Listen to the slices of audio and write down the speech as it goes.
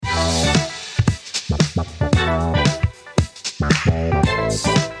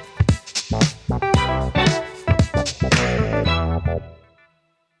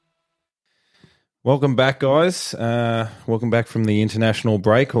Welcome back, guys. Welcome back from the international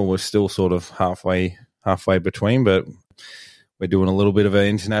break, or we're still sort of halfway between, but we're doing a little bit of an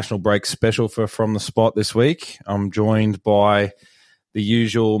international break special for From the Spot this week. I'm joined by the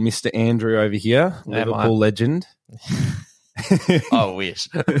usual Mr. Andrew over here, Liverpool legend. I wish.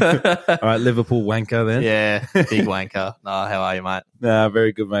 All right, Liverpool wanker then. Yeah, big wanker. No, how are you, mate?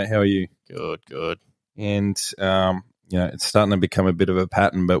 Very good, mate. How are you? Good. And it's starting to become a bit of a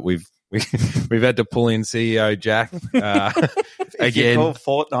pattern, but we've had to pull in CEO Jack again. You call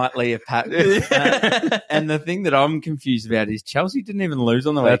fortnightly a pattern. And the thing that I'm confused about is Chelsea didn't even lose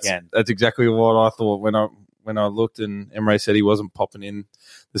on the weekend. That's exactly what I thought when I looked and Emre said he wasn't popping in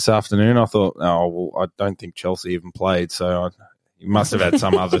this afternoon. I thought, I don't think Chelsea even played, so he must have had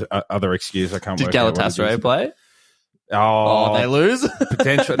some other excuse. I can't. Did Galatasaray play? Oh, they lose?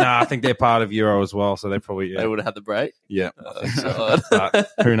 Potential. No, I think they're part of Euro as well, so they probably They would have had the break. Yeah, I think so. But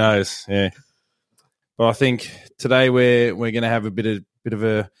who knows? Yeah, but I think today we're going to have a bit of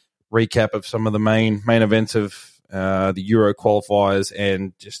a recap of some of the main events of the Euro qualifiers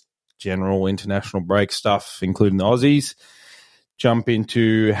and just general international break stuff, including the Aussies. Jump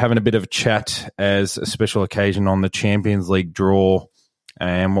into having a bit of a chat as a special occasion on the Champions League draw.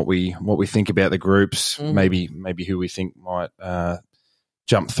 And what we think about the groups, maybe who we think might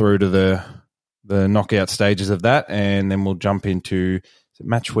jump through to the knockout stages of that, and then we'll jump into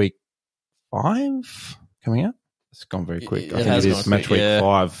match week 5 coming up. It's gone very quick. I think it is match week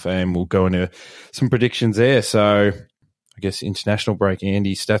 5, and we'll go into some predictions there. So I guess international break.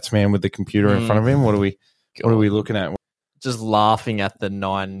 Andy, stats man with the computer in front of him. What are we looking at? Just laughing at the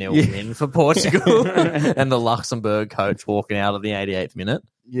 9-0 win for Portugal and the Luxembourg coach walking out of the 88th minute.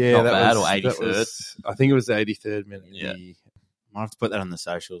 Yeah, not bad, or 83rd. I think it was the 83rd minute. Yeah. Might have to put that on the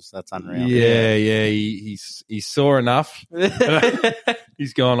socials. That's unreal. Yeah. He saw enough.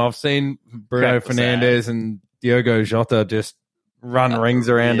 He's gone. I've seen Bruno Fernandes and Diogo Jota just run rings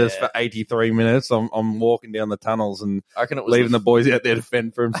around us for 83 minutes. I'm walking down the tunnels and I reckon it was leaving the boys out there to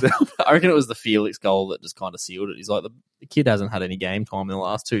fend for himself. I reckon it was the Felix goal that just kind of sealed it. He's like, the kid hasn't had any game time in the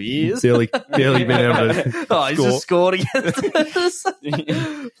last 2 years. barely been able to he's just scored against us.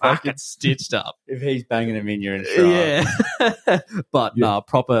 Fucking stitched up. If he's banging him in, you're in trouble. Yeah. But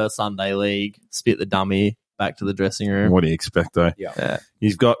proper Sunday league, spit the dummy, back to the dressing room. What do you expect, though? Yeah.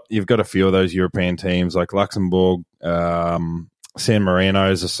 You've got a few of those European teams like Luxembourg, San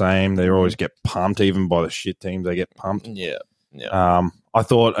Marino is the same. They always get pumped, even by the shit teams. They get pumped. Yeah. I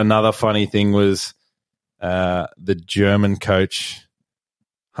thought another funny thing was the German coach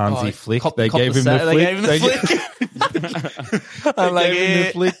Hansi Flick. They gave him the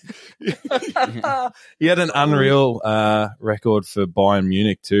flick. He had an unreal record for Bayern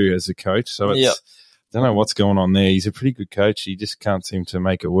Munich too as a coach. So I don't know what's going on there. He's a pretty good coach. He just can't seem to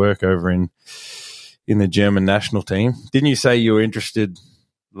make it work over in the German national team. Didn't you say you were interested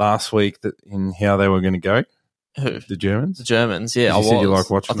last week in how they were going to go? Who? The Germans? The Germans, yeah. You said you like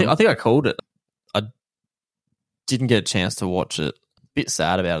watching them. I think I called it. I didn't get a chance to watch it. Bit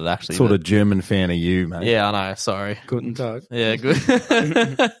sad about it, actually. Sort of German fan of you, mate. Yeah, I know. Sorry. Guten Tag. Yeah, good.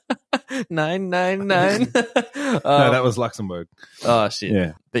 999. No, that was Luxembourg. Oh, shit.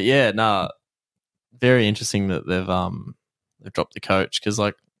 Yeah. But yeah, very interesting that they've dropped the coach because,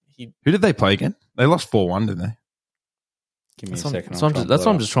 like, who did they play again? They lost 4-1, didn't they? Give me a second. That's what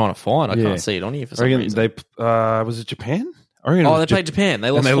I'm just trying to find. I can't see it on here for some reason. Was it Japan? They played Japan.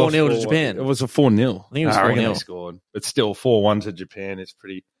 They lost 4-0 to Japan. It was a 4-0. I think it was 4-0. They scored. But still, 4-1 to Japan is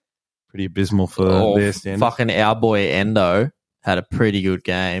pretty abysmal for their standards. Fucking our boy Endo had a pretty good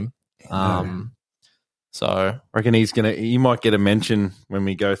game. So I reckon he might get a mention when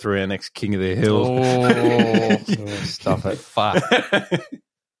we go through our next King of the Hill. Oh, stuff it. Fuck.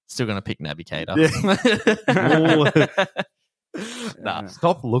 Still going to pick Naby Keita. Nah,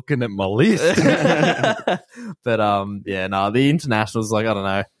 stop looking at my list. But the internationals, like, I don't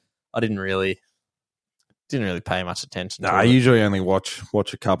know. I didn't really pay much attention. I usually only watch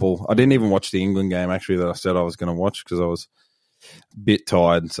a couple. I didn't even watch the England game actually that I said I was going to watch because I was a bit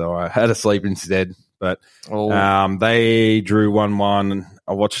tired, so I had to sleep instead. But they drew 1-1.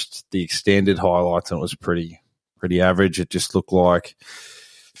 I watched the extended highlights and it was pretty average. It just looked like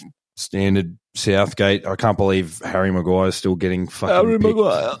standard Southgate. I can't believe Harry Maguire is still getting fucking picked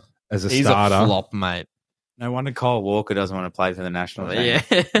as a starter. He's a flop, mate. No wonder Kyle Walker doesn't want to play for the national team. Yeah.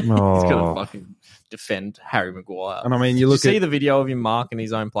 He's going to fucking defend Harry Maguire. And I mean, you see the video of him marking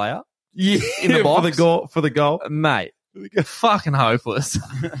his own player? Yeah, in the box? For the goal. Mate, fucking hopeless.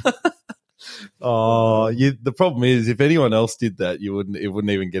 The problem is, if anyone else did that, it wouldn't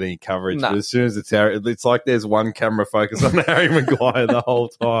even get any coverage. No. But as soon as it's like there's one camera focus on Harry Maguire the whole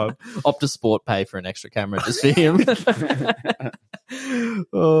time. Optus Sport pay for an extra camera just for him.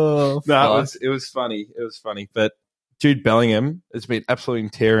 No, fuck. it was funny. It was funny. But Jude Bellingham has been absolutely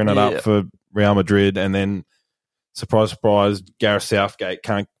tearing it up for Real Madrid, and then surprise, surprise, Gareth Southgate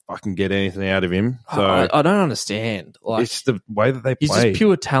can't fucking get anything out of him. So I don't understand. Like, it's the way that they he's play. just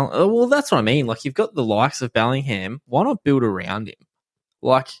pure talent. Well, that's what I mean. Like, you've got the likes of Bellingham. Why not build around him?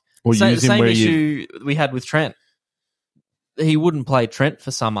 Like, Or use him same where issue we had with Trent. He wouldn't play Trent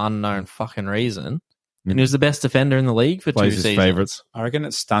for some unknown fucking reason. And he was the best defender in the league for plays 2 his seasons. favourites. I reckon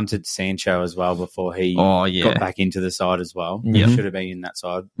it stunted Sancho as well before he Oh, yeah. got back into the side as well. Yeah. He should have been in that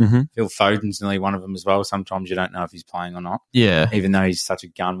side. Mhm. Phil Foden's nearly one of them as well. Sometimes you don't know if he's playing or not, Yeah. even though he's such a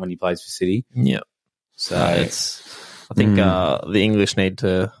gun when he plays for City. Yeah. So I think the English need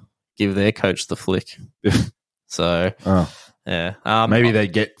to give their coach the flick. So, Oh, yeah. maybe they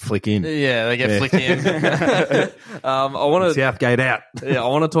get Flick in. Yeah, they get Yeah. flick in. I want to Southgate out. I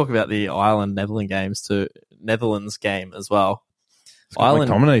want to talk about the Netherlands game as well. Scott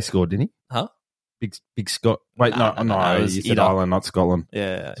McTominay scored, didn't he? Huh? Big Scott. Wait, No, no, it was you said Ida. Ireland, not Scotland.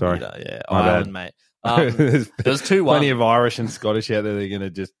 Yeah, Sorry. yeah, My bad. Ireland, mate. There's There's 2-1. plenty of Irish and Scottish out there. They're going to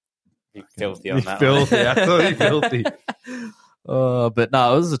just be filthy on that. filthy, absolutely filthy. But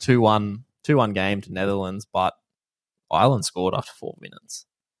no, it was a 2-1 game to Netherlands, but Ireland scored after 4 minutes.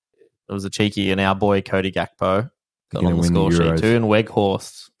 It was a cheeky, and our boy Cody Gakpo got Gonna on the win the score sheet Euros. too, and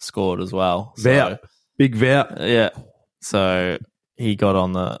Weghorst scored as well. Vout. Big Vout. Yeah. So he got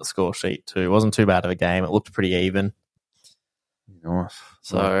on the score sheet too. It wasn't too bad of a game. It looked pretty even. Nice.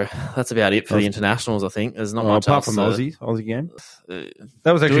 So that's about it for the internationals, I think. There's not much apart else from to- Aussie game. Uh,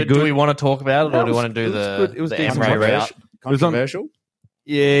 That was actually do good. we want to talk about it, or do we want to do It was good. It was the decent. Emre Emre route? was on- Controversial.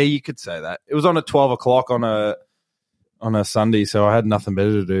 Yeah, you could say that. It was on at 12 o'clock on a Sunday, so I had nothing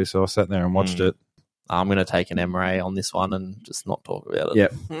better to do, so I sat there and watched it. I'm going to take an Emre on this one and just not talk about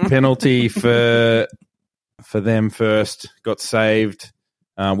it. Yep. Penalty for them first. Got saved.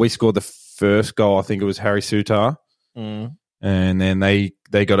 We scored the first goal. I think it was Harry Sutar. Mm. And then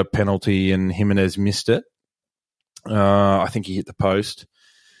they got a penalty and Jimenez missed it. I think he hit the post.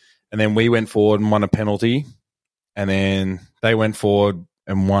 And then we went forward and won a penalty. And then they went forward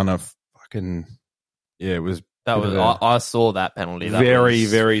and won a fucking... Yeah, it was That was I saw that penalty. That very,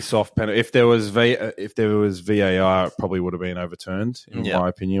 was, very soft penalty. If there was VAR, it probably would have been overturned. In my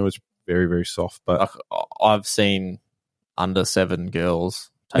opinion, it was very, very soft. But I've seen under 7 girls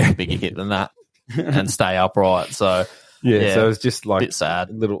take a bigger hit than that and stay upright. So yeah, so it was just a like bit sad.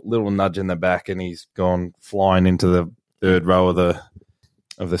 little nudge in the back, and he's gone flying into the third row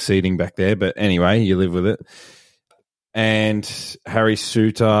of the seating back there. But anyway, you live with it. And Harry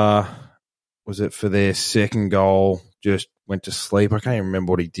Sutar, was it for their second goal, just went to sleep. I can't even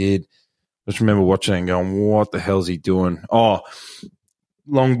remember what he did. I just remember watching it and going, what the hell's he doing? Oh,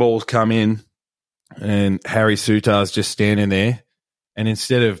 long balls come in, and Harry Sutar's just standing there, and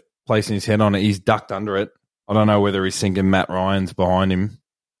instead of placing his head on it, he's ducked under it. I don't know whether he's thinking Matt Ryan's behind him,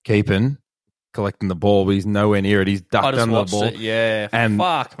 keeping, collecting the ball, but he's nowhere near it. He's ducked I just under the watched ball. it. Yeah, And-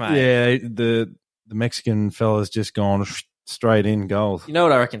 fuck, mate. Yeah, the Mexican fella's just gone straight in goals. You know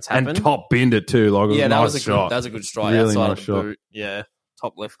what I reckon's happened? And top binned it too. Like, it was Yeah, a that nice was a shot. good. That was a good strike Really outside nice of the shot. boot. Yeah,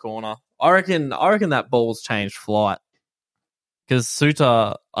 top left corner. I reckon that ball's changed flight because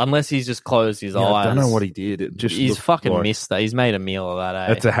Suter, unless he's just closed his Yeah, eyes, I don't know what he did. It just he's looked fucking like, missed that. He's made a meal of that.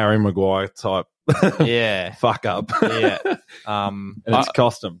 That's a Harry Maguire type Yeah, fuck up. yeah. And it's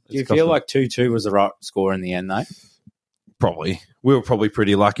cost him. Do you feel like 2-2 was the right score in the end, though? Probably. We were probably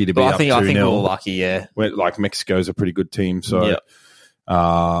pretty lucky to be But up 2-0. I think we were lucky. Yeah, Like Mexico's a pretty good team. So,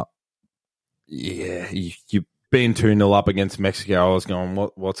 you being 2-0 up against Mexico, I was going,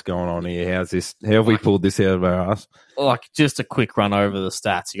 what's going on here? How's this? How have we pulled this out of our ass? like just a quick run over the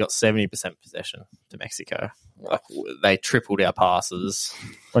stats. You got 70% possession to Mexico. Like they tripled our passes.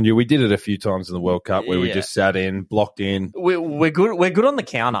 And we did it a few times in the World Cup where we Yeah. just sat in, blocked in. We're good. We're good on the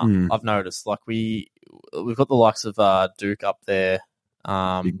counter. Mm. I've noticed. Like we've got the likes of Duke up there.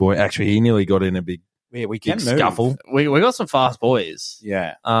 Big boy. Actually, he nearly got in a big Yeah, we can big move. scuffle. We got some fast boys.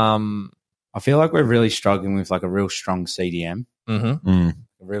 Yeah. Um. I feel like we're really struggling with like a real strong CDM, Mm-hmm. Mm. a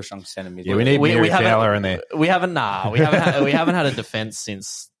real strong centre mid. Yeah, we need Mary Fowler in there. We haven't. We haven't had a defense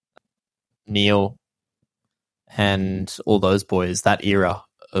since Neil and all those boys. That era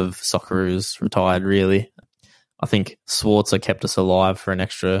of Socceroos retired. Really, I think Swartzer kept us alive for an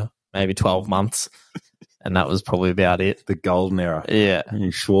extra maybe 12 months, and that was probably about it. The golden era. Yeah.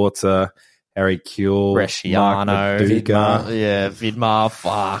 Schwarzer, Harry Kuehl, Bresciano, Mark Viduka, Vidmar,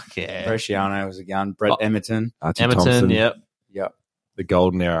 fuck yeah. Bresciano was a gun. Brett Emerton. Archie Emerton, Thompson, yep. Yep. the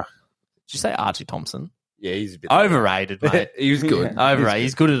golden era. Did you say Archie Thompson? Yeah, he's a bit Overrated, mate. he was good. Overrated.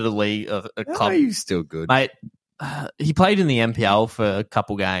 He's good at a league, a club. He's still good. Mate, he played in the MPL for a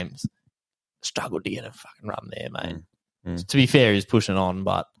couple games. Struggled to get a fucking run there, mate. Mm. To be fair, he's pushing on,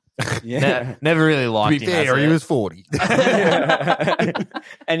 but Yeah. never really To liked be him. fair, he was 40.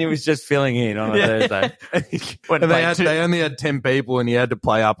 And he was just filling in on a Thursday. When And played they only had 10 people and he had to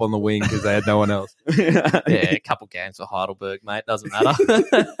play up on the wing because they had no one else. yeah, a couple games for Heidelberg, mate. Doesn't matter.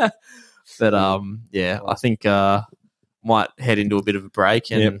 But I think might head into a bit of a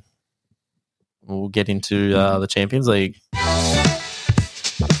break and we'll get into the Champions League.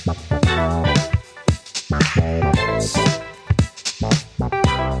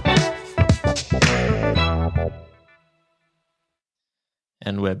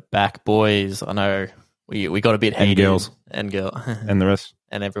 And we're back, boys. I know we got a bit heated. girls. And girl. And the rest.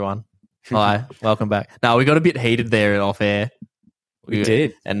 And everyone. Hi, welcome back. No, we got a bit heated there off air. We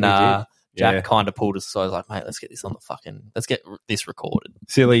did. And We did. Jack Yeah. kind of pulled us. So I was like, mate, let's get this on the let's get this recorded.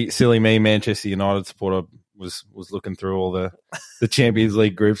 Silly me, Manchester United supporter was looking through all the Champions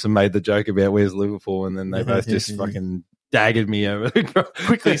League groups and made the joke about where's Liverpool, and then they both just fucking daggered me over.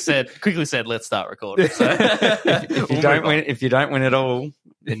 quickly said, let's start recording. So If you don't win it all,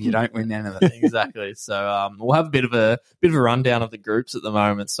 then you don't win anything. exactly. So we'll have a bit of a rundown of the groups at the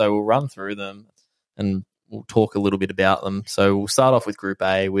moment. So we'll run through them and we'll talk a little bit about them. So we'll start off with Group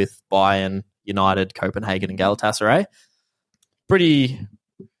A with Bayern, United, Copenhagen, and Galatasaray.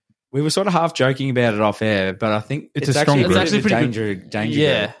 We were sort of half joking about it off air, but I think It's a strong group. It's It's actually actually pretty danger.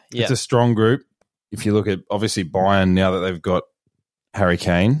 Yeah, group. yeah. It's a strong group. If you look at, obviously, Bayern, now that they've got Harry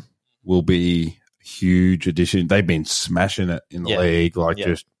Kane, will be a huge addition. They've been smashing it in the league,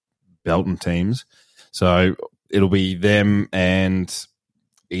 just belting teams. So it'll be them and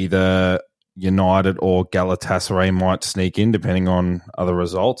either United or Galatasaray might sneak in, depending on other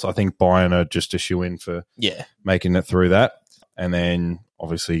results. I think Bayern are just a shoe-in for making it through that. And then,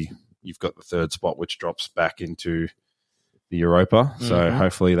 obviously, you've got the third spot, which drops back into the Europa. So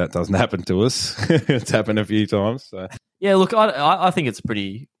hopefully that doesn't happen to us. It's happened a few times. So. Yeah, look, I think it's a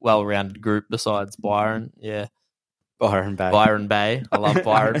pretty well-rounded group besides Byron. Yeah. Byron Bay. Byron Bay. I love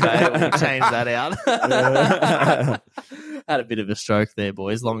Byron Bay. We'll change that out. Had a bit of a stroke there,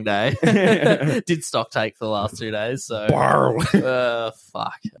 boys. Long day. Did stock take for the last 2 days. So,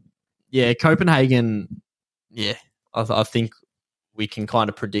 fuck. Yeah, Copenhagen, I think we can kind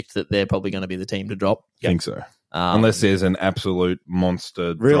of predict that they're probably going to be the team to drop. I think so. Unless there's an absolute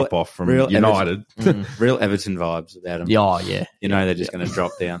monster drop-off from real United. Real Everton vibes about them. Yeah. You know they're just going to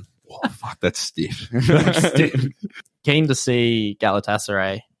drop down. Oh, fuck, that's stiff. Keen to see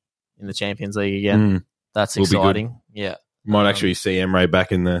Galatasaray in the Champions League again. That's Will be good. exciting. Yeah. Might actually see Emre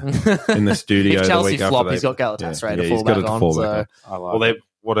back in the studio if the Chelsea week flop, after. he's got Galatasaray to he's fall got back it to on. fall So. back I like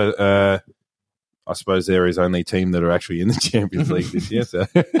Well, I suppose they're his only team that are actually in the Champions League this year. So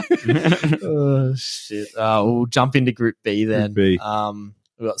Oh, shit. We'll jump into Group B then. Group B.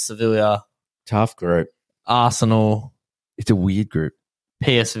 We've got Sevilla, Tough group. Arsenal, it's a weird group.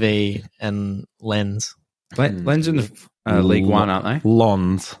 PSV, and Lens. Lens in the League One, aren't they?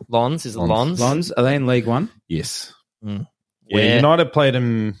 Lons. Lons? Is it Lons? Lons, are they in League One? Yes. Mm. Yeah, Where- United played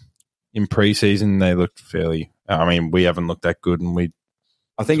them in pre-season. They looked fairly... I mean, we haven't looked that good and we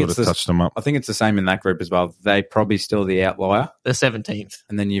I think sort of touched them up. I think it's the same in that group as well. They probably still the outlier, They're 17th.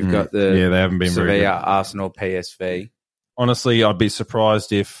 and then you've got the Yeah, they haven't been very Sevilla, good. Arsenal, PSV. Honestly, I'd be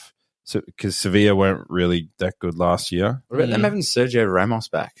surprised if... Because Sevilla weren't really that good last year. What about them having Sergio Ramos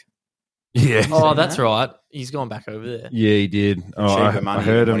back? Yeah. Oh, that's right. He's gone back over there. Yeah, he did. Oh, Cheaper I money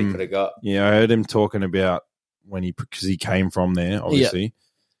heard than what he him. could have got. Yeah, I heard him talking about because he came from there, obviously.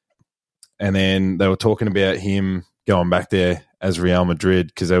 And then they were talking about him going back there as Real Madrid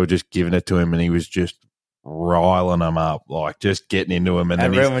because they were just giving it to him and he was just riling them up, like just getting into him. And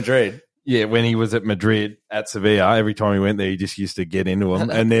At then Real Madrid. yeah, when he was at Madrid at Sevilla, every time he went there, he just used to get into him.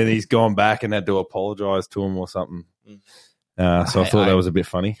 And then he's gone back and had to apologise to him or something. So I thought that was a bit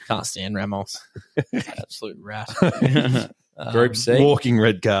funny. Can't stand Ramos. Absolute rat. Group C. Walking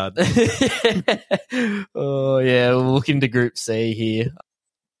red card. Oh, yeah. We'll look into Group C here.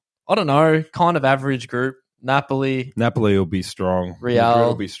 I don't know. Kind of average group. Napoli. Napoli will be strong. Real. Madrid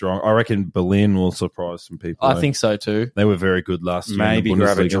will be strong. I reckon Berlin will surprise some people. I think so too. they were very good last year. Maybe in the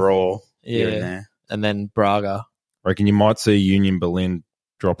grab a Bundesliga. draw here and Yeah. there. And then Braga. I reckon you might see Union Berlin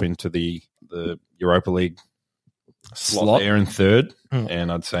drop into the Europa League slot there in third, Hmm.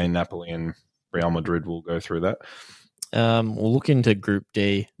 and I'd say Napoli and Real Madrid will go through that. We'll look into Group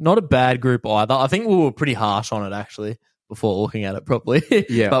D. Not a bad group either. I think we were pretty harsh on it, actually, before looking at it properly.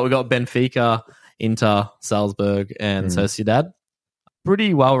 Yeah. But we got Benfica, Inter, Salzburg, and Sociedad.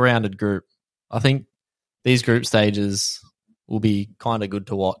 Pretty well-rounded group. I think these group stages will be kind of good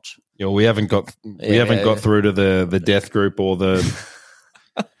to watch. Yeah, we haven't got through to the death group or the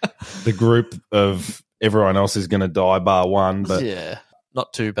the group of everyone else is going to die bar one. But yeah,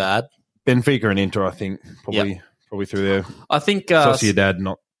 not too bad. Benfica and Inter, I think, probably through there. I think Sociedad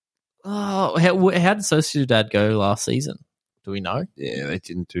not. Oh, how did Sociedad go last season? Do we know? Yeah, they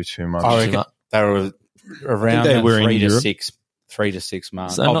didn't do too much. I reckon they were around they were in 3 to 6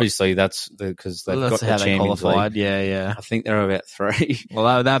 months. So obviously, that's because they've got the how they Champions qualified. League. Yeah. I think they're about 3.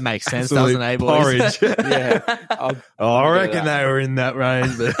 Well, that makes sense, Absolute doesn't it, boys? porridge. Yeah. I reckon they were in that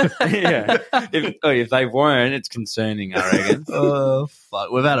range. Yeah. If they weren't, it's concerning, I reckon. Oh,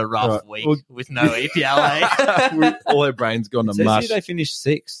 fuck. We've had a rough week with no EPL. All their brains gone to It says mush. here they finished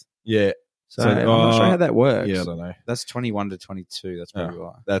 6th. Yeah. So I'm not sure how that works. Yeah, I don't know. That's 21 to 22. That's probably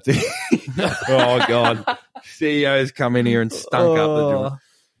why. That's it. Oh, God. CEOs come in here and stunk up the joint.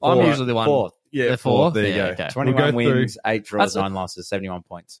 I'm usually the one. Fourth. Yeah, They're fourth. There you Yeah, go. okay. 21 We'll go wins, 8 draws, That's 9 losses, 71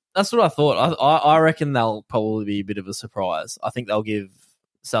 points. That's what I thought. I reckon they'll probably be a bit of a surprise. I think they'll give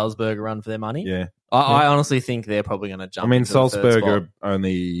Salzburg a run for their money. Yeah. I honestly think they're probably going to jump. I mean, into the third Salzburg spot. are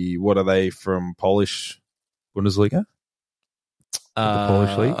only, what are they from Polish Bundesliga? The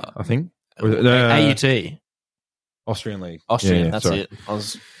Polish league, I think. Or is it, AUT. Austrian league. Austrian, Yeah, that's sorry. it. I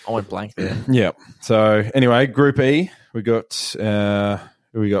went blank there. Yeah. So anyway, Group E, we got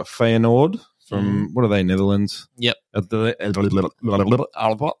Feyenoord from what are they? Netherlands. Yep. Atletico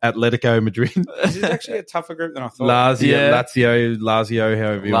Madrid. This is actually a tougher group than I thought. Lazio,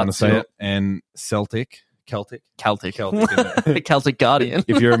 however you want to say Lazio. it, and Celtic. Celtic. Celtic, isn't it? Celtic Guardian.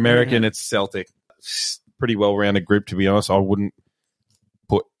 If you're American, it's Celtic. Pretty well-rounded group, to be honest. I wouldn't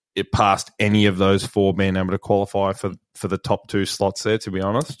put it past any of those 4 being able to qualify for the top 2 slots there, to be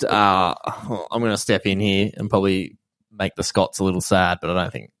honest. I'm going to step in here and probably make the Scots a little sad, but I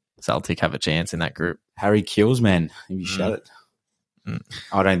don't think Celtic have a chance in that group. Harry kills, man. Have you shut it?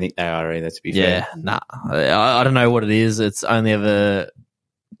 I don't think they are either, to be fair. Nah. I don't know what it is. It's only ever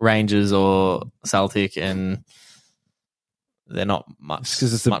Rangers or Celtic, and they're not much.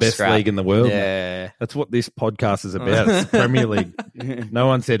 Because it's the much best scrap. league in the world. Yeah. That's what this podcast is about. It's the Premier League. No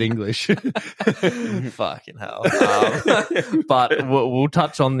one said English. Fucking hell. But we'll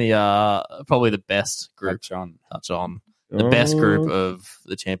touch on the probably the best group. Touch on the best group of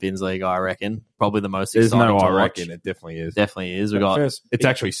the Champions League, I reckon. Probably the most There's exciting no to I watch. reckon. It definitely is. Definitely is. We got It's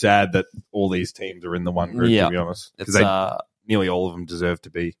actually sad that all these teams are in the one group, Yeah. to be honest. it's Because nearly all of them deserve to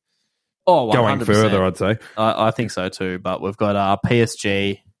be 100%. going further, I'd say. I think so too. But we've got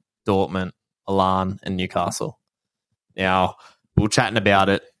PSG, Dortmund, Milan, and Newcastle. Now, we were chatting about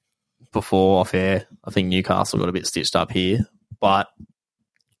it before off air. I think Newcastle got a bit stitched up here, but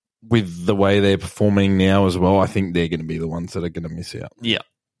With the way they're performing now as well, I think they're going to be the ones that are going to miss out. yeah.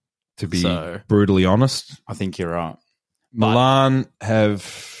 To be So- brutally honest. I think you're right. Milan have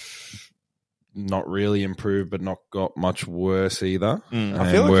not really improved, but not got much worse either. I And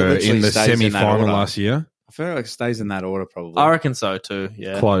feel like it we're literally in the stays in that semi-final order. last year. I feel like it stays in that order, probably. I reckon so too.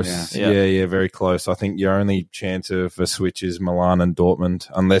 Yeah. Close. Yeah. Yeah, very close. I think your only chance of a switch is Milan and Dortmund,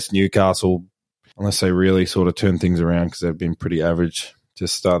 unless they really sort of turn things around, because they've been pretty average to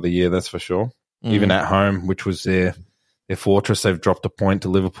start the year, that's for sure. Even at home, which was their fortress, they've dropped a point to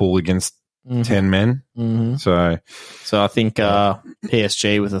Liverpool against 10 men. Mm-hmm. So I think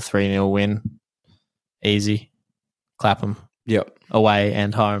PSG with a 3-0 win, easy. Clap them. Yep. Away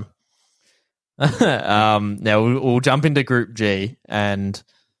and home. Now we'll jump into Group G, and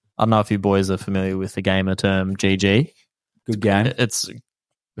I don't know if you boys are familiar with the gamer term GG. Good game.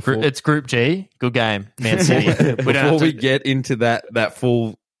 It's Group G. Good game, Man City. Before we get into that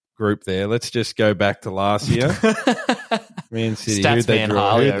full group there, let's just go back to last year. Man City, Stats who'd they man draw?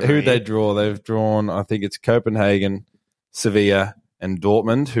 Harley over Who'd they here. draw? They've drawn, I think it's Copenhagen, Sevilla, and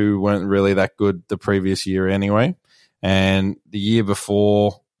Dortmund, who weren't really that good the previous year anyway. And the year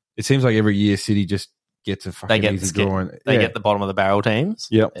before, it seems like every year City just gets a fucking easy draw. They get the bottom of the barrel teams.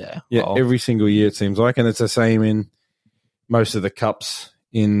 Yep. Yeah. Yeah, Well, every single year it seems like, and it's the same in most of the cups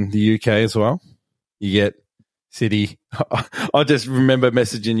in the UK as well. You get City. I just remember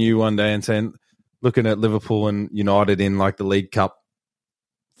messaging you one day and saying, looking at Liverpool and United in like the League Cup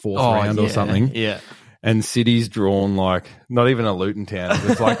fourth round or something, Yeah. and City's drawn like not even a Luton Town. It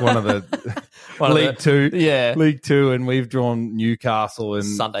was like one of the League Two, and we've drawn Newcastle and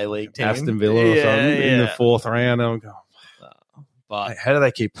Sunday League team. Aston Villa or something in the fourth round. And I'm going, But how do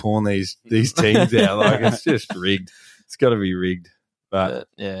they keep pulling these teams out? Like, it's just rigged. got to be rigged. But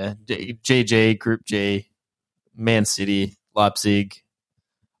yeah, GG, Group G, Man City, Leipzig.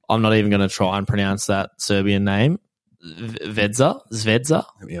 I'm not even going to try and pronounce that Serbian name. Zvezda,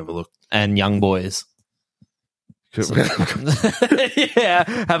 let me have a look. and Young Boys. So- yeah,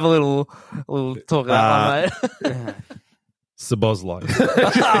 have a little talk of that one, mate. Sabozlai.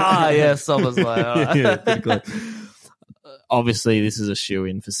 Yeah, Soboslai. Yeah, pretty close. Obviously, this is a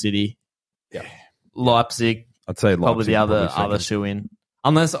shoe-in for City. Yeah. Leipzig, I'd say probably the other second. shoe-in.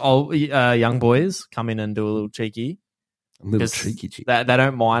 Unless Young Boys come in and do a little cheeky. A little 'Cause cheeky. They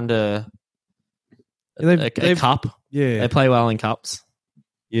don't mind a They've- cup. Yeah. They play well in cups.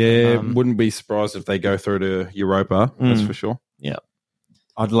 Yeah, Um, wouldn't be surprised if they go through to Europa. That's for sure.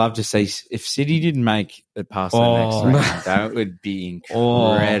 I'd love to see if City didn't make it past the Oh. next round. That would be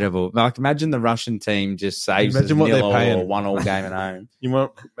incredible. Like, imagine the Russian team just saves Imagine us what they're 0 paying. or 1-1 game at home. You might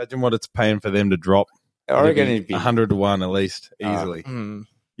imagine what it's paying for them to drop. I reckon it'd be 100-1 at least, easily. Mm.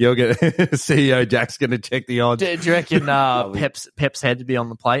 You'll get CEO Jack's going to check the odds. Do you reckon Pep's head to be on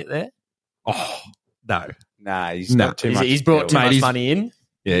the plate there? Oh no, Nah, he's Nah. got too much. He's brought too Mate, much he's- money in.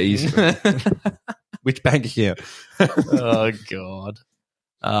 yeah, he's which bank account? Oh God!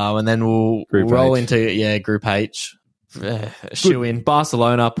 And then we'll Group roll H. into Group H. Shoe in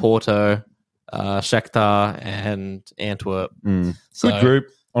Barcelona, Porto, Shakhtar, and Antwerp. So, Good group,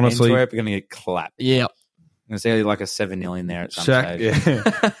 honestly. Antwerp are going to get clapped. Yeah, I'm going to see like a 7-0 in there at some Yeah. stage.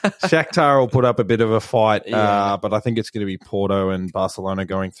 Shakhtar will put up a bit of a fight, Yeah. but I think it's going to be Porto and Barcelona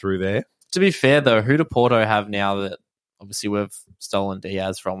going through there. To be fair though, who do Porto have now that obviously we've stolen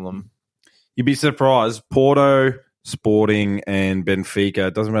Diaz from them? You'd be surprised. Porto, Sporting, and Benfica.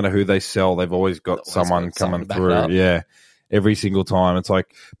 It doesn't matter who they sell; they've always got Always someone got someone coming back through. up. Yeah, every single time. It's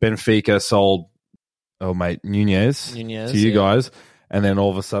like Benfica sold, Nunez to you guys, and then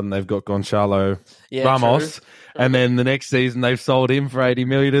all of a sudden they've got Gonçalo Yeah, Ramos, true. and then the next season they've sold him for 80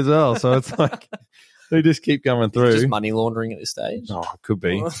 million as well. So it's like they just keep coming through. Just money laundering at this stage. Oh, it could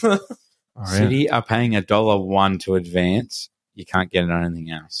be. Oh, yeah. City are paying $1 to advance. You can't get it on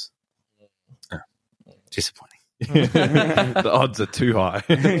anything else. Disappointing. The odds are too high.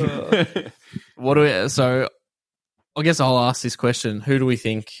 So I guess I'll ask this question. Who do we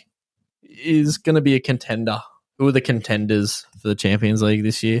think is going to be a contender? Who are the contenders for the Champions League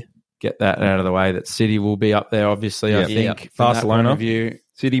this year? Get that out of the way. That City will be up there, obviously. I Yeah. think from that Barcelona. point of view.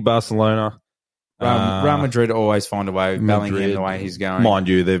 City, Barcelona. Real Madrid always find a way. Bellingham Madrid. the way he's going, Mind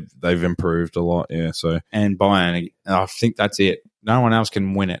you, they've improved a lot. Yeah, so and Bayern. I think that's it. No one else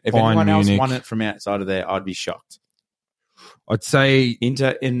can win it. If Bayern anyone else Munich. won it from outside of there, I'd be shocked. I'd say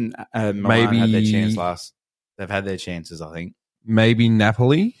Inter in Milan Maybe- had their chance last. They've had their chances, I think. maybe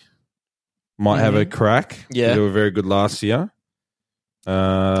Napoli might have a crack. Yeah. They were very good last year.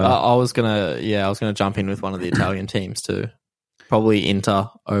 I was gonna jump in with one of the Italian teams too. Probably Inter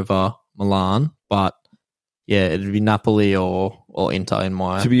over Milan, but yeah, it'd be Napoli or Inter in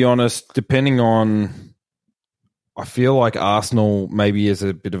my. To be honest, depending on, I feel like Arsenal maybe has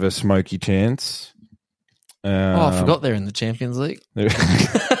a bit of a smoky chance. I forgot they're in the Champions League.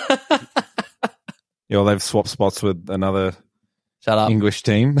 Yeah, well, they've swapped spots with another Shut up. English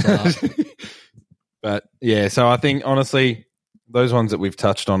team. Shut But yeah, so I think honestly, those ones that we've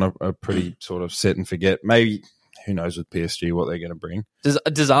touched on are pretty sort of set and forget. Maybe, who knows with PSG what they're going to bring.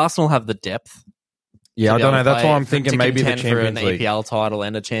 Does Arsenal have the depth? Yeah, to I be don't able know. to That's play why I'm for- thinking to maybe the contend for an Champions League. APL title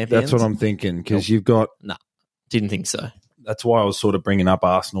and a Champions. That's what I'm thinking because you've got. Didn't think so. That's why I was sort of bringing up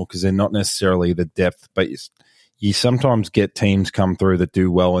Arsenal because they're not necessarily the depth, but you sometimes get teams come through that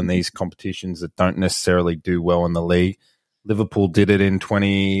do well in these competitions that don't necessarily do well in the league. Liverpool did it in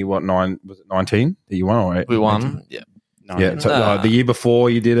 19 that you won, or We 19? won. Yeah. Yeah, so, the year before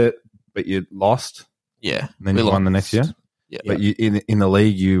you did it, but you lost. Yeah. And then We you won the lost. next year. Yeah. But you in the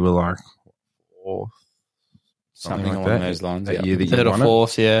league you were like fourth, Something like along that. those lines. That Yeah. year that you Third or won it.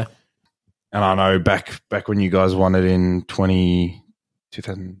 fourth, yeah. And I know back when you guys won it in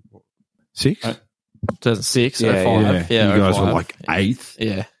 2006. 2006, Yeah, 05. Yeah, you guys 05. were like eighth.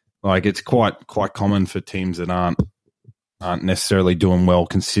 Yeah. Like it's quite common for teams that aren't necessarily doing well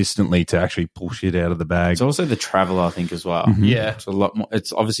consistently to actually pull shit out of the bag. It's also the travel, I think, as well. Mhm. Yeah. It's a lot more.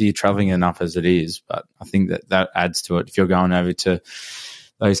 It's obviously you're traveling enough as it is, but I think that adds to it. If you're going over to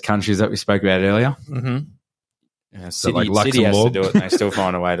those countries that we spoke about earlier, Mm-hmm. City, like City has to Luxembourg? do it, and they still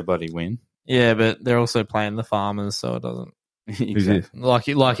find a way to bloody win. Yeah, but they're also playing the Farmers, so it doesn't. Who's this? Like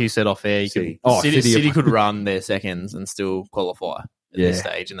you said off air, City. City could run their seconds and still qualify at this Yeah.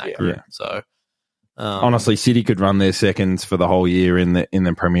 stage in that Yeah. group. Yeah. So Honestly, City could run their seconds for the whole year in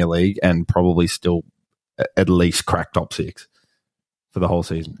the Premier League and probably still at least crack top six. for the whole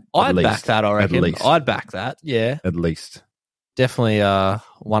season. I'd back that, I reckon. least. I'd back that, yeah. At least. Definitely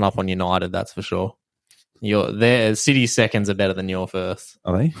one up on United, that's for sure. City's seconds are better than your first.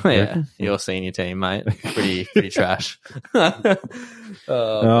 Are they? Yeah, your senior team, mate. Pretty trash. Yeah,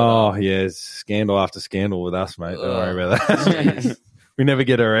 scandal after scandal with us, mate. Don't worry about that. We never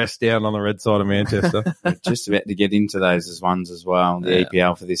get our ass down on the red side of Manchester. We're just about to get into those as ones as well. The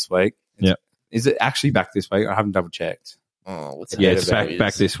EPL for this week. Yeah. Is it actually back this week? I haven't double checked. It's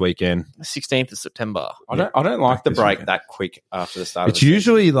back this weekend. 16th of September. I don't like the break weekend. that quick after the start. It's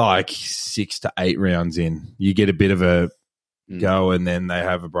usually like 6 to 8 rounds in. You get a bit of a go, and then they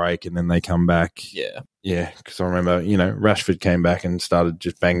have a break, and then they come back. Yeah. Yeah, because I remember, Rashford came back and started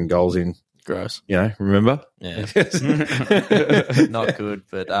just banging goals in. Gross. Remember? Yeah. Not good.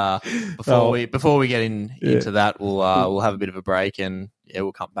 But before we get into that, we'll have a bit of a break, and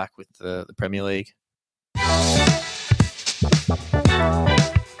we'll come back with the Premier League.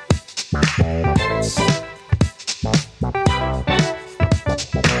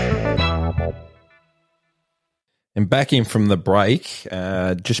 And back in from the break,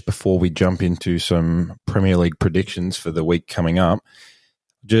 just before we jump into some Premier League predictions for the week coming up,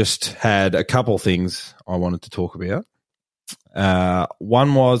 just had a couple things I wanted to talk about.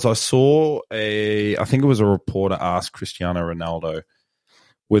 One was I saw I think it was a reporter asked Cristiano Ronaldo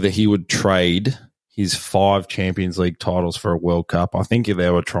whether he would trade his 5 Champions League titles for a World Cup. I think they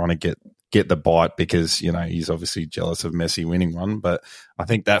were trying to get the bite because, he's obviously jealous of Messi winning one, but I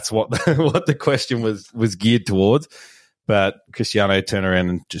think that's what the question was geared towards. But Cristiano turned around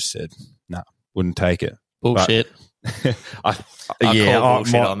and just said, "No, wouldn't take it." Bullshit. I call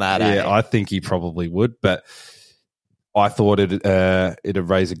bullshit on that. Yeah, I think he probably would, but I thought it'd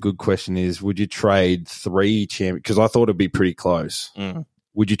raise a good question: is would you trade 3 because I thought it'd be pretty close.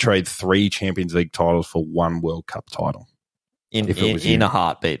 Would you trade 3 Champions League titles for 1 World Cup title? In a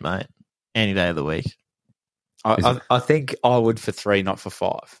heartbeat, mate. Any day of the week. I think I would for 3, not for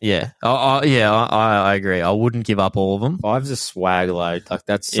 5. Yeah. I agree. I wouldn't give up all of them. 5's a swag load. Like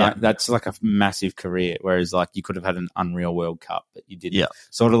that's like a massive career. Whereas like you could have had an unreal World Cup, but you didn't. Yeah.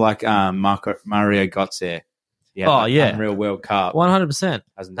 Sort of like Mario Götze. Yeah. Unreal World Cup. 100%.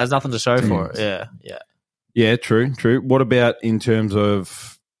 Has nothing to show for it. Yeah. Yeah. Yeah, true. What about in terms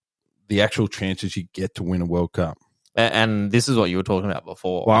of the actual chances you get to win a World Cup? And this is what you were talking about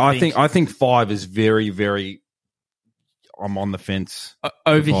before. Well, I think 5 is very, very. I'm on the fence.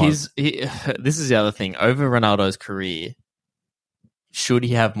 Over this is the other thing. Over Ronaldo's career, should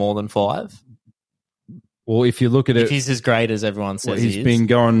he have more than 5? Well, if you look at if he's as great as everyone says, he's been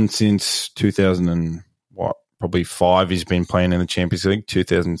going since 2000 and probably 5. He's been playing in the Champions League,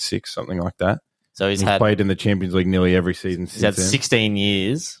 2006, something like that. So he's played in the Champions League nearly every season since then. He's had 16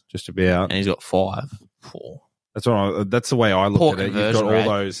 years, just about, and he's got 5. 4. That's the way I look at it. You've got all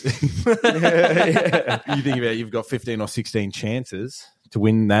those. You think about you've got 15 or 16 chances to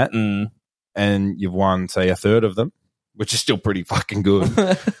win that, and you've won, say, a third of them, which is still pretty fucking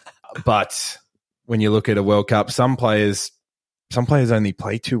good. But when you look at a World Cup, some players only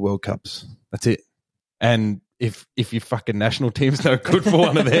play 2 World Cups. That's it. And if your fucking national team's no good for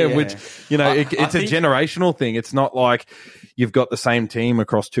one of them, which, it's a generational thing. It's not like you've got the same team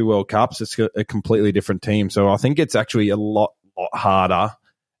across 2 World Cups. It's a completely different team. So I think it's actually a lot harder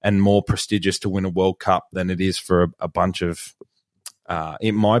and more prestigious to win a World Cup than it is for a bunch of,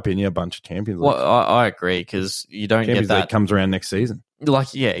 in my opinion, a bunch of Champions League. Well, I agree, because you don't Champions get that. League comes around next season.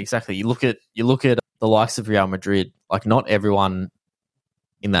 Like, yeah, exactly. You look at the likes of Real Madrid. Like, not everyone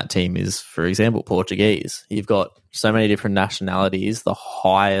in that team is, for example, Portuguese. You've got so many different nationalities. The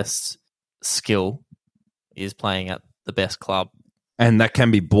highest skill is playing at the best club. And that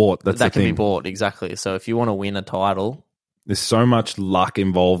can be bought. That can be bought, exactly. So if you want to win a title... There's so much luck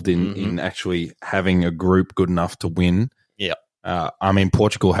involved in actually having a group good enough to win. Yeah.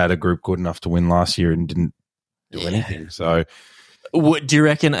 Portugal had a group good enough to win last year and didn't do anything. So, do you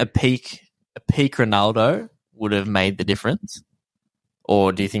reckon a peak Ronaldo would have made the difference?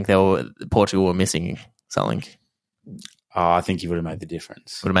 Or do you think Portugal were missing something? I think he would have made the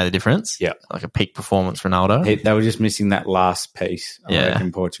difference. Would have made the difference? Yeah. Like a peak performance Ronaldo? They were just missing that last piece, I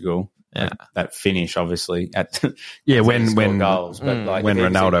reckon, Portugal. Yeah. That finish, obviously. When goals. But when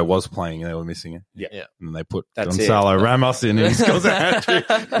Ronaldo was playing, they were missing it. Yeah. And then they put Gonzalo Ramos in and he scores a hat-trick.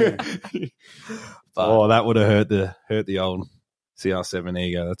 That would have hurt the old CR7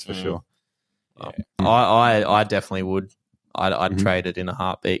 ego, that's for sure. Yeah. I definitely would. I'd trade it in a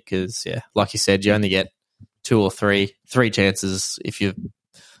heartbeat because, like you said, you only get 2 or 3 chances if you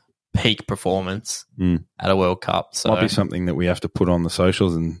peak performance at a World Cup. So might be something that we have to put on the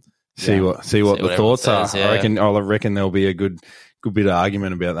socials and See Yeah. what See the what thoughts everyone are. says, yeah. I reckon there'll be a good bit of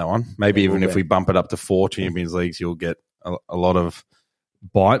argument about that one. Maybe There will even if be. we bump it up to 4 Champions Leagues, you'll get a lot of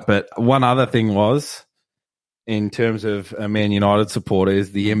bite. But one other thing was, in terms of a Man United supporter,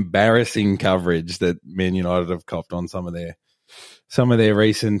 is the embarrassing coverage that Man United have copped on some of their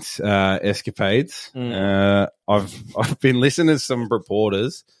recent escapades. I've been listening to some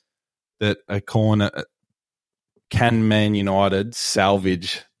reporters that are calling it, can Man United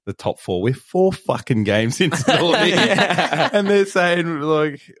salvage the top 4 with 4 fucking games in store? And they're saying,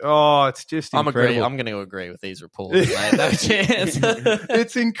 like, oh, it's just incredible. I'm going to agree with these reports, mate. No chance.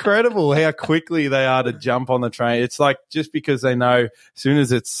 It's incredible how quickly they are to jump on the train. It's like, just because they know as soon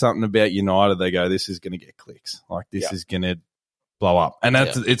as it's something about United, they go, this is going to get clicks. Like, this is going to blow up. And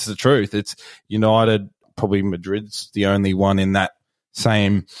it's the truth. It's United, probably Madrid's the only one in that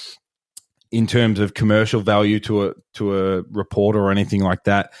same, in terms of commercial value to a reporter or anything like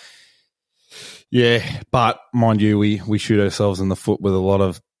that. Yeah, but mind you, we shoot ourselves in the foot with a lot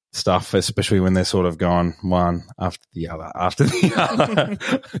of stuff, especially when they're sort of gone one after the other.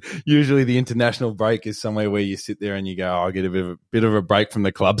 Usually the international break is somewhere where you sit there and you go, I get a bit of a break from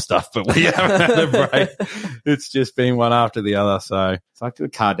the club stuff, but we haven't had a break. It's just been one after the other. So It's like the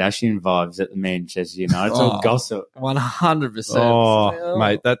Kardashian vibes at the Manchester United. It's all gossip. 100%. oh,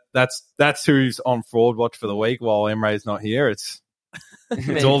 mate, that's who's on Fraud Watch for the week while Emre's not here. It's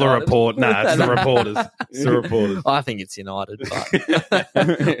all the report. Nah, it's the reporters. It's the reporters. I think it's United, but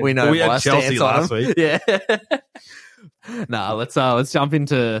we know We had my Chelsea stance on last them. week. Yeah. Let's jump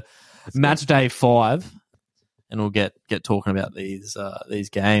into match day 5, and we'll get talking about these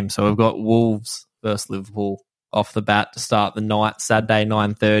games. So we've got Wolves versus Liverpool off the bat to start the night, Saturday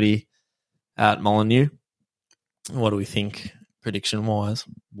 9:30 at Molineux. What do we think prediction wise?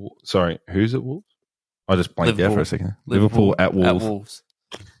 Sorry, who's at Wolves? I just blanked out for a second. Liverpool at Wolves.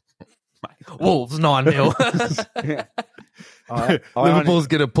 Wolves 9-0. Liverpool's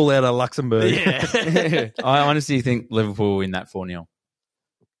going to pull out of Luxembourg. Yeah. I honestly think Liverpool will win that 4-0.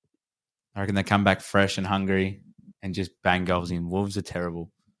 I reckon they come back fresh and hungry and just bang goals in. Wolves are terrible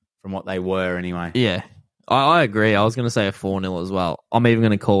from what they were anyway. Yeah. I agree. I was going to say a 4-0 as well. I'm even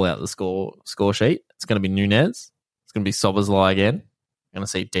going to call out the score sheet. It's going to be Nunez. It's going to be Szoboszlai again. We're going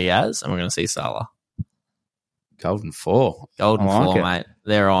to see Diaz, and we're going to see Salah. Golden 4. Golden I like 4, it. mate.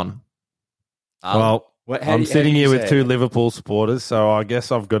 They're on. Well, How I'm do sitting you here with say 2 it? Liverpool supporters, so I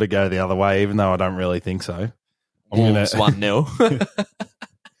guess I've got to go the other way, even though I don't really think so. I'm Wolves gonna, 1-0.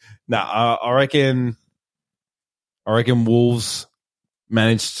 I reckon Wolves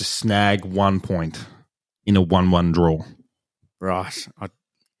managed to snag 1 point in a 1-1 draw. Right.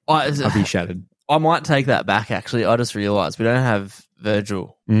 I'd be shattered. I might take that back, actually. I just realised we don't have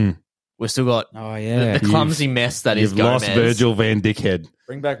Virgil. We've still got Oh, the clumsy mess that is You've lost Gomez. Virgil van Dickhead.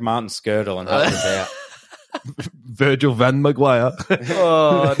 Bring back Martin Skirtle and help us out. Virgil van Maguire.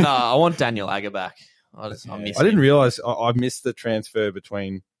 Oh, no, I want Daniel Agger back. I miss I him. didn't realise I missed the transfer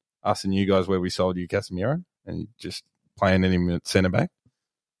between us and you guys where we sold you Casemiro and just playing him at centre back,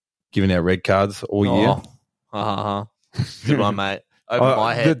 giving out red cards all year. Good one, mate. Over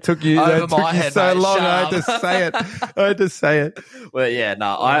my head. That took you, so mate. long. Shut I had up. to say it. I had to say it. Well, yeah,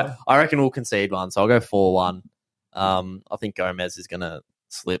 no, I reckon we'll concede one, so I'll go 4-1. I think Gomez is going to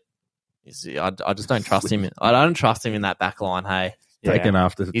slip. You see, I just don't trust him. I don't trust him in that back line, hey. Taken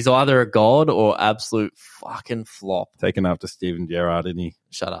after He's either a god or absolute fucking flop. Steven Gerrard, isn't he?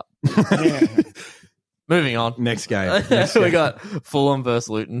 Shut up. Moving on. Next game. We got Fulham versus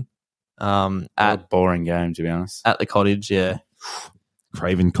Luton A at boring game, to be honest. the Cottage, yeah.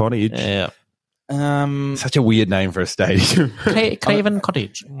 Craven Cottage. Yeah. Such a weird name for a stadium. Craven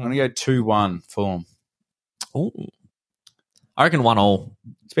Cottage. I'm going to go 2-1 Fulham. Ooh. I reckon 1-1.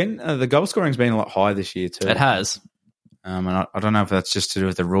 It's been the goal scoring's been a lot higher this year too. It has. And I don't know if that's just to do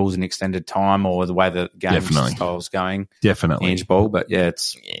with the rules and extended time or the way the game Definitely. style's going. Definitely. Inch ball, but yeah,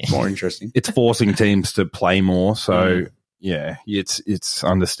 it's more interesting. It's forcing teams to play more. So, yeah, it's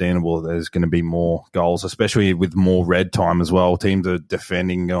understandable there's going to be more goals, especially with more red time as well. Teams are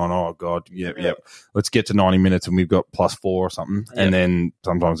defending, going, oh, God, yep. Let's get to 90 minutes and we've got +4 or something. Yep. And then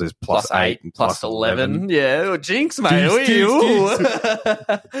sometimes there's +8 and +11. Yeah, well, jinx, mate. Jinx,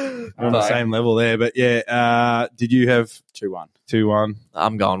 Ooh. We're on the same level there. But, yeah, did you have 2-1. 2-1,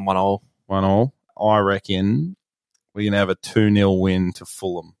 I'm going 1-0. 1-1? I reckon we're going to have a 2-0 win to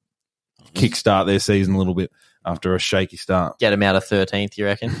Fulham. Kickstart their season a little bit after a shaky start. Get him out of 13th, you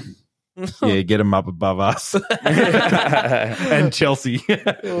reckon? Yeah, get them up above us and Chelsea.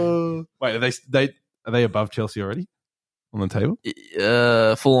 Wait, are they above Chelsea already on the table?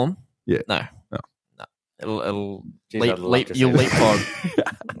 Fulham? Yeah. No. No. It'll Jeez, I'd love to see you'll that. leapfrog.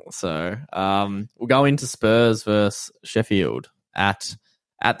 So we'll go into Spurs versus Sheffield at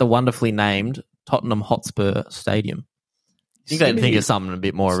the wonderfully named Tottenham Hotspur Stadium. I think they'd think of something a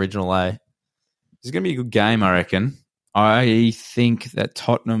bit more original, eh? It's going to be a good game, I reckon. I think that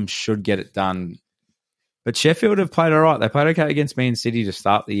Tottenham should get it done. But Sheffield have played all right. They played okay against Man City to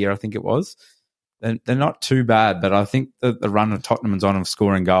start the year, I think it was. They're not too bad, but I think that the run of Tottenham's on of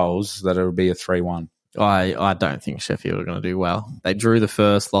scoring goals, that it'll be a 3-1. I don't think Sheffield are going to do well. They drew the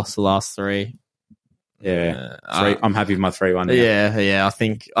first, lost the last three. Yeah, I'm happy with my 3-1. Yeah.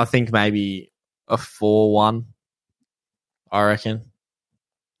 I think maybe a 4-1. I reckon.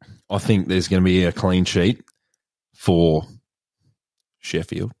 I think there's going to be a clean sheet for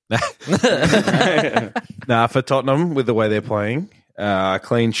Sheffield. Nah, for Tottenham with the way they're playing,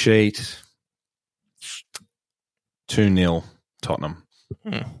 clean sheet 2-0 Tottenham.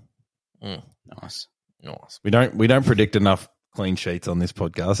 Nice. We don't predict enough clean sheets on this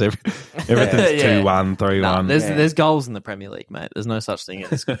podcast. Everything's 2-1, 3-1. No, there's goals in the Premier League, mate. There's no such thing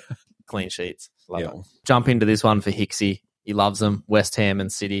as clean sheets. Love it. Jump into this one for Hicksy. He loves them. West Ham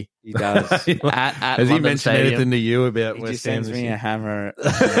and City. He does. Has Has he mentioned anything to you about He West just Ham? sends me a hammer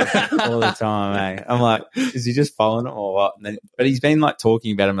all the time, eh? I'm like, is he just following it or what? But he's been like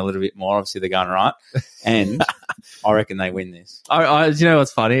talking about him a little bit more. Obviously, they're going right. And I reckon they win this. You know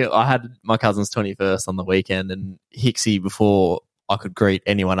what's funny? I had my cousin's 21st on the weekend, and Hicksy, before I could greet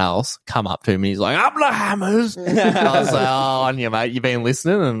anyone else, come up to me. He's like, "Up the Hammers." I was like, "Oh, on you, mate. You've been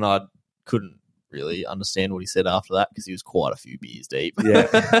listening," and I couldn't really understand what he said after that because he was quite a few beers deep. Yeah,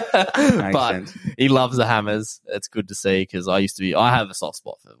 but sense. he loves the Hammers. It's good to see because I have a soft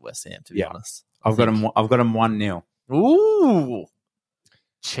spot for West Ham, to be honest. I've got him 1-0. Ooh,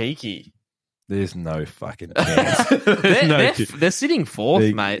 cheeky. There's no fucking chance. They're sitting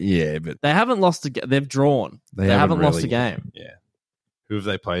fourth, mate. Yeah, but They haven't lost they've drawn. They haven't lost a game. Yeah. Who have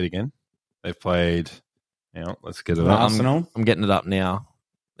they played again? They've played. Let's get it Well, up. Arsenal. I'm getting it up now.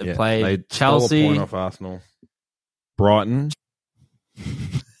 They've played they stole Chelsea. a point off Arsenal. Brighton.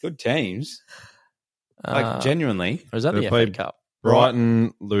 Good teams. Like, genuinely. Or is that They the FA played Cup?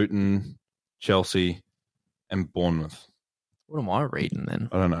 Brighton, Luton, Chelsea, and Bournemouth. What am I reading then?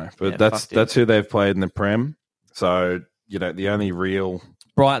 I don't know, but Yeah, that's who they've played in the Prem. So the only real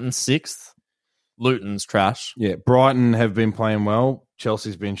Brighton 6th. Luton's trash. Brighton have been playing well.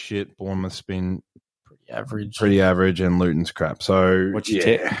 Chelsea's been shit. Bournemouth's been Pretty average, and Luton's crap. So What's your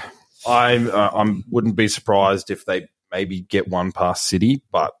tip? I wouldn't be surprised if they maybe get one past City,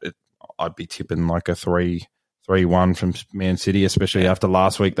 but I'd be tipping like a 3-1 from Man City, especially after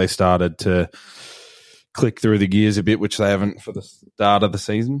last week they started to click through the gears a bit, which they haven't for the start of the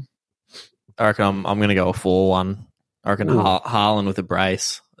season. I reckon I'm going to go a 4-1. I reckon Haaland with a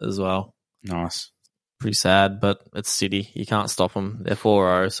brace as well. Nice. Pretty sad, but it's City. You can't stop them. They're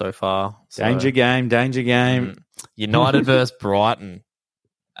 4-0 so far. So, Danger game. United versus Brighton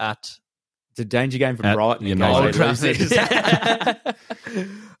at It's a danger game for At Brighton. United. Old Trafford.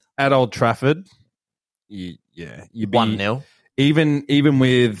 At Old Trafford, you'd be 1-0. Even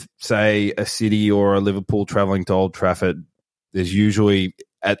with, say, a City or a Liverpool travelling to Old Trafford, there's usually,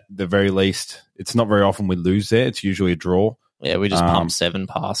 at the very least, it's not very often we lose there. It's usually a draw. Yeah, we just pumped 7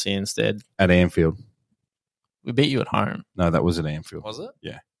 past you instead. At Anfield. We beat you at home. No, that was at Anfield. Was it?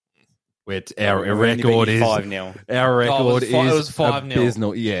 Yeah. Where our record is 5-0. Our record it was is 5-0.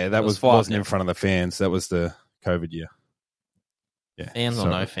 abysmal. Yeah, that It was wasn't 5-0. in front of the fans. That was the COVID year. Yeah, Fans or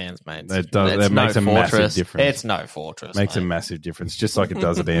sorry. no fans, mate. That makes a massive difference. It's no Fortress. Makes mate. a massive difference, just like it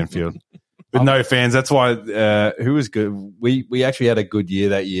does at Anfield. With no fans, that's why who was good. We actually had a good year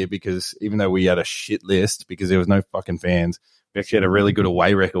that year because even though we had a shit list because there was no fucking fans, we actually had a really good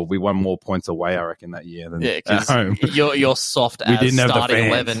away record. We won more points away, I reckon, that year than at home. Your soft We as didn't have the starting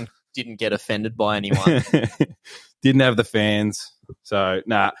fans. 11 didn't get offended by anyone. Didn't have the fans, so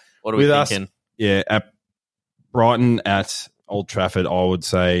nah. What are we With us- thinking? Yeah, at Brighton at Old Trafford, I would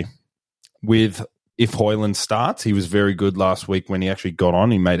say if Hoyland starts, he was very good last week when he actually got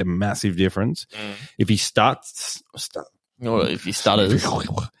on. He made a massive difference. If he stutters,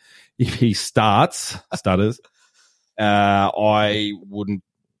 I wouldn't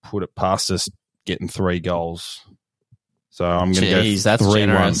put it past us getting 3 goals. So I'm going to go Jeez, that's 3-1.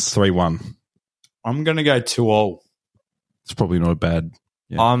 generous. 3-1. I'm going to go 2-0. It's probably not bad.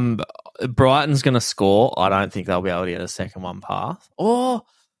 Yeah. Brighton's going to score. I don't think they'll be able to get a second one past. Oh,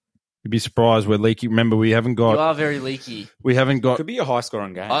 You'd be surprised we're leaky. Remember, we haven't you got are very leaky. Could be a high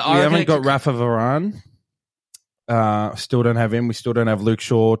scoring game. we haven't got Rafa Varane. Still don't have him. We still don't have Luke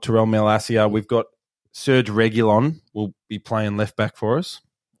Shaw, Terrell Malacia. We've got Serge Reguilon will be playing left back for us.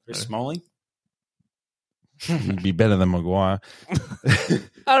 Chris Smalling. He'd be better than Maguire.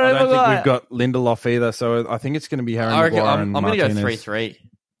 I don't don't think we've got Lindelof either, so I think it's going to be Harry Maguire and I'm going to go Martinez. 3-3.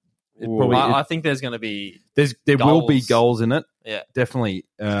 Probably- I think there's going to be There will be goals. goals in it. Yeah. Definitely.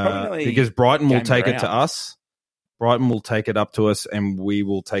 probably Because Brighton will game take it to round. us. Brighton will take it up to us and we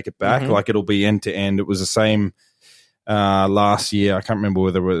will take it back. Mhm. Like it'll be end to end. It was the same last year. I can't remember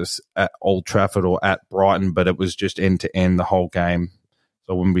whether it was at Old Trafford or at Brighton, but it was just end to end the whole game.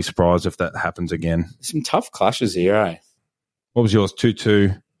 So I wouldn't be surprised if that happens again. Some tough clashes here, eh? What was yours?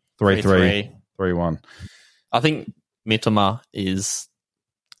 2-2, 3-3, 3-3. 3-1. I think Mitoma is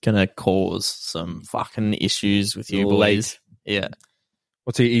going to cause some fucking issues with you Late. boys. Yeah.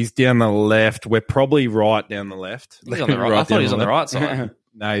 What's he? He's down the left. We're probably right down the left. He's on the right. I thought he was on the right side.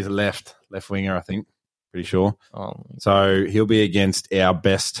 No, he's a left winger, I think. Pretty sure. Oh, So he'll be against our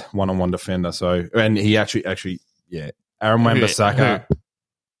best one-on-one defender. So, and he actually, yeah, Aaron Wan-Bissaka.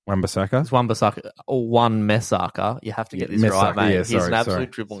 Wan-Bissaka. it's one Messaka. You have to get this right, Messaka, mate. yeah, He's sorry, an absolute sorry,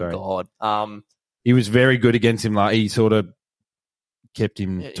 dribbling sorry. god. He was very good against him. Like he sort of kept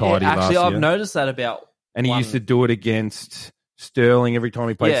him tidy actually, last I've year. noticed that about And he one- used to do it against Sterling every time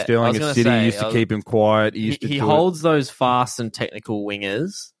he played Yeah, I Sterling was at gonna City. say, He used to keep him quiet. He used to he do holds those fast and technical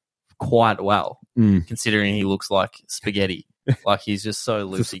wingers quite well, Mm. considering he looks like spaghetti. Like he's just so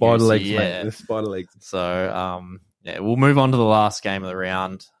the loosey spider legs, goosey. mate. Yeah. The spider legs. So yeah, we'll move on to the last game of the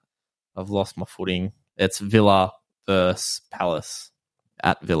round. I've lost my footing. It's Villa versus Palace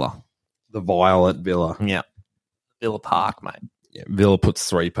at Villa. The Violet Villa. Yeah, Villa Park, mate. Yeah, Villa puts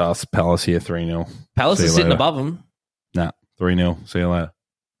 3 past Palace here, 3-0. Palace See is you sitting later. above them. 3-0. See you later.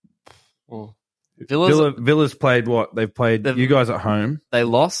 Villa's, Villa's played what? They've played you guys at home. they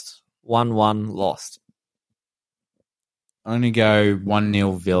lost 1-1. Lost. I'm going to go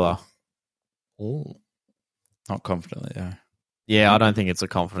 1-0 Villa. Ooh. Not confidently, though. Yeah, I don't think it's a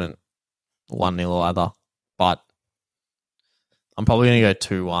confident 1-0 either. But I'm probably going to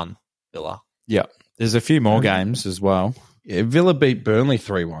go 2-1 Villa. Yeah. There's a few more games as well. Yeah, Villa beat Burnley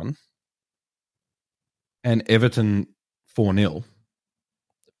 3-1. And Everton 4-0.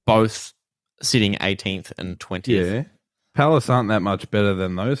 Both sitting 18th and 20th. Yeah. Palace aren't that much better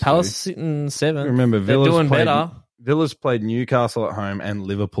than those Palace two. sitting 7th. Remember, They're Villa's doing played, better. Villa's played Newcastle at home and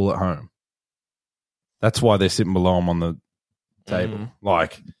Liverpool at home. That's why they're sitting below them on the table. Mhm.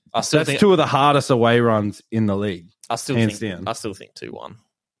 Like, I still that's think. two of the hardest away runs in the league. I still hands think. down. I still think 2-1.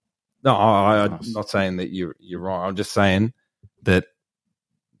 No, I'm Nice. not saying that you're wrong. I'm just saying that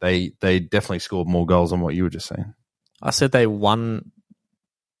they definitely scored more goals than what you were just saying. I said they won.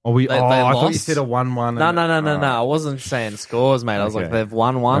 Oh, They I thought you lost? said a 1-1. No. I wasn't saying scores, mate. I was like, Okay. they've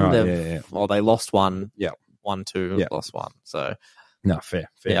won one. Right, They've yeah. Well, they lost one. Yeah. 1-2. Yeah. Lost one. So No, fair.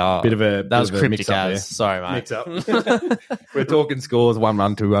 Yeah, bit of a that was bit of a cryptic mix-up as. Sorry, mate. Mix up. We're talking scores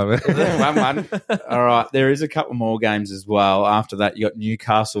 1-1, 2-1. 1-1. All right. There is a couple more games as well. After that, you got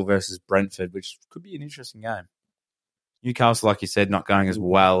Newcastle versus Brentford, which could be an interesting game. Newcastle, like you said, not going as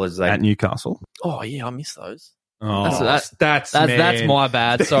well as they. At Newcastle. Oh yeah, I miss those. Oh, That's man. that's my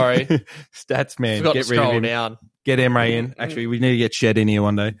bad. Sorry. Stats man. Forgot to Get rid of scroll him. down. Get Emre in. Actually, we need to get Shed in here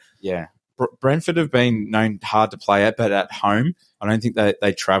one day. Yeah. Brentford have been known hard to play at, but at home, I don't think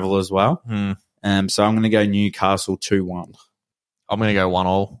they travel as well. Hmm. So I'm going to go Newcastle 2-1. I'm going to go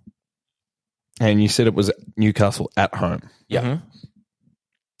 1-1. And you said it was Newcastle at home. Yeah. Mhm.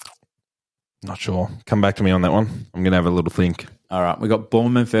 Not sure. Come back to me on that one. I'm going to have a little think. All right. We got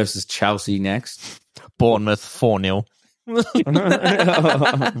Bournemouth versus Chelsea next. Bournemouth 4-0.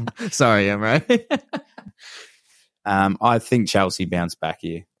 Sorry, Emre. I think Chelsea bounce back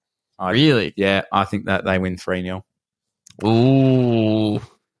here. Really? Yeah, I think that they win 3-0. Ooh.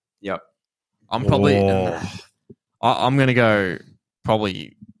 Yep. I'm probably. Oh. I'm going to go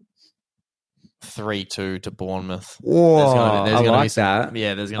probably 3-2 to Bournemouth. Whoa. There's I gonna like be some, that.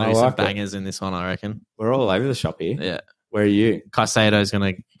 Yeah, there's going I to be like some it. bangers in this one, I reckon. We're all over the shop here. Yeah. Where are you? Caicedo's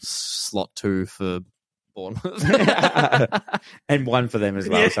going to slot 2 for Bournemouth. And one for them as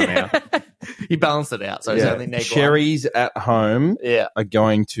well, somehow. He balanced it out, so he's Yeah. only neg Cherries at home Yeah. are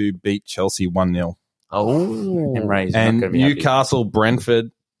going to beat Chelsea 1-0. Oh. And Ray's And not going to be happy. Newcastle,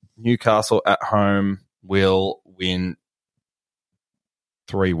 Brentford, Newcastle at home will win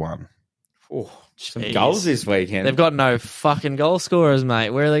 3-1. Oh, some Jeez. goals this weekend. They've got no fucking goal scorers, mate.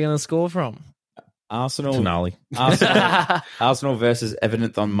 Where are they going to score from? Arsenal. Finale. Arsenal versus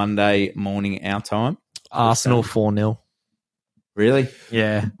Everton on Monday morning our time. Arsenal 4-0. Really?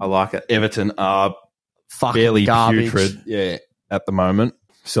 Yeah. I like it. Everton are Fucking barely garbage. putrid, yeah, at the moment.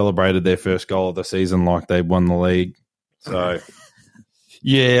 Celebrated their first goal of the season like they won the league. So,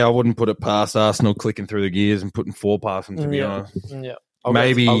 yeah, I wouldn't put it past Arsenal clicking through the gears and putting 4 past them, to be Yeah. honest. Yeah.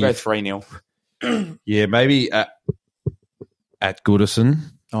 Maybe- I'll go 3-0. Yeah, maybe at Goodison,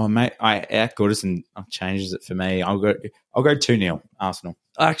 Oh, mate, Goodison changes it for me. I'll go 2-0 Arsenal.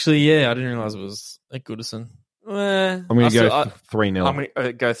 Actually, yeah, I didn't realise it was at Goodison. I'm going to go 3-0. I'm going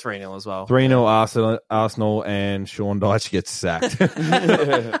to go 3-0 as well. 3-0 Arsenal, and Sean Dyche gets sacked.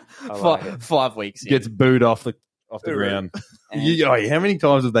 5 weeks in. Gets booed off the ground. How many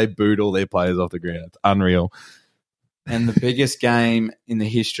times have they booed all their players off the ground? It's unreal. And the biggest game in the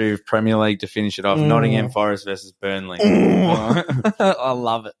history of Premier League to finish it off, Nottingham Forest versus Burnley. I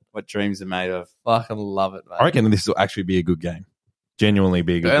love it. What dreams are made of. Fucking love it, mate. I reckon this will actually be a good game. Genuinely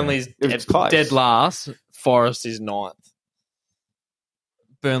be a good game. Burnley's dead last. Forest is 9th.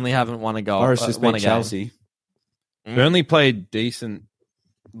 Burnley haven't won a goal. Forest just won beat a game. Chelsea. Burnley played decent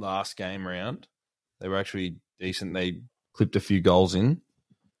last game round. They were actually decent. They clipped a few goals in.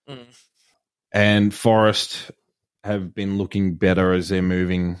 And Forest have been looking better as they're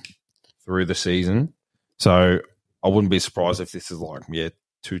moving through the season. So I wouldn't be surprised if this is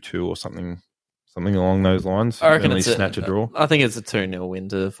 2-2 or something along those lines. I reckon Burnley it's snatch a draw. I think it's a 2-0 win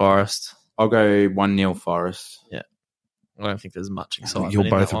to Forest. I'll go 1-0 Forest. Yeah. I don't think there's much excitement. You're in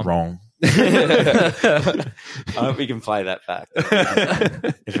both that one. wrong. I hope we can play that back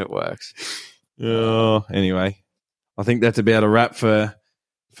if it works. Anyway, I think that's about a wrap for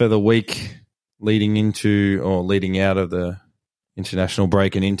the week leading out of the international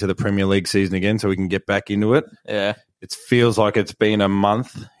break and into the Premier League season again, so we can get back into it. Yeah. It feels like it's been a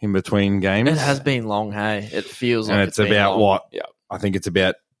month in between games. It has been long, hey? It feels like and it's been about long. what? Yeah. I think it's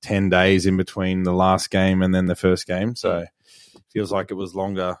about 10 days in between the last game and then the first game. So it feels like it was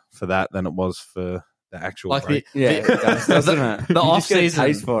longer for that than it was for the actual Like break. It does, doesn't it? The You off just get a season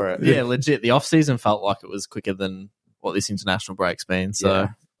taste for it. Yeah, legit. The off season felt like it was quicker than what this international break's been. So Yeah.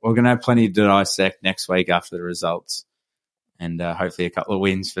 We're going to have plenty to dissect next week after the results, and hopefully a couple of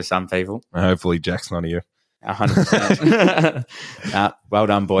wins for some people. And hopefully Jack's not here. 100%. Well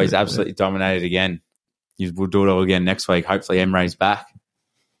done, boys. Absolutely dominated again. We'll do it all again next week. Hopefully Emre's back.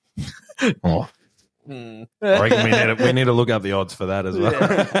 I reckon we need to look up the odds for that as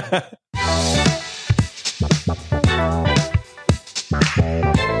well.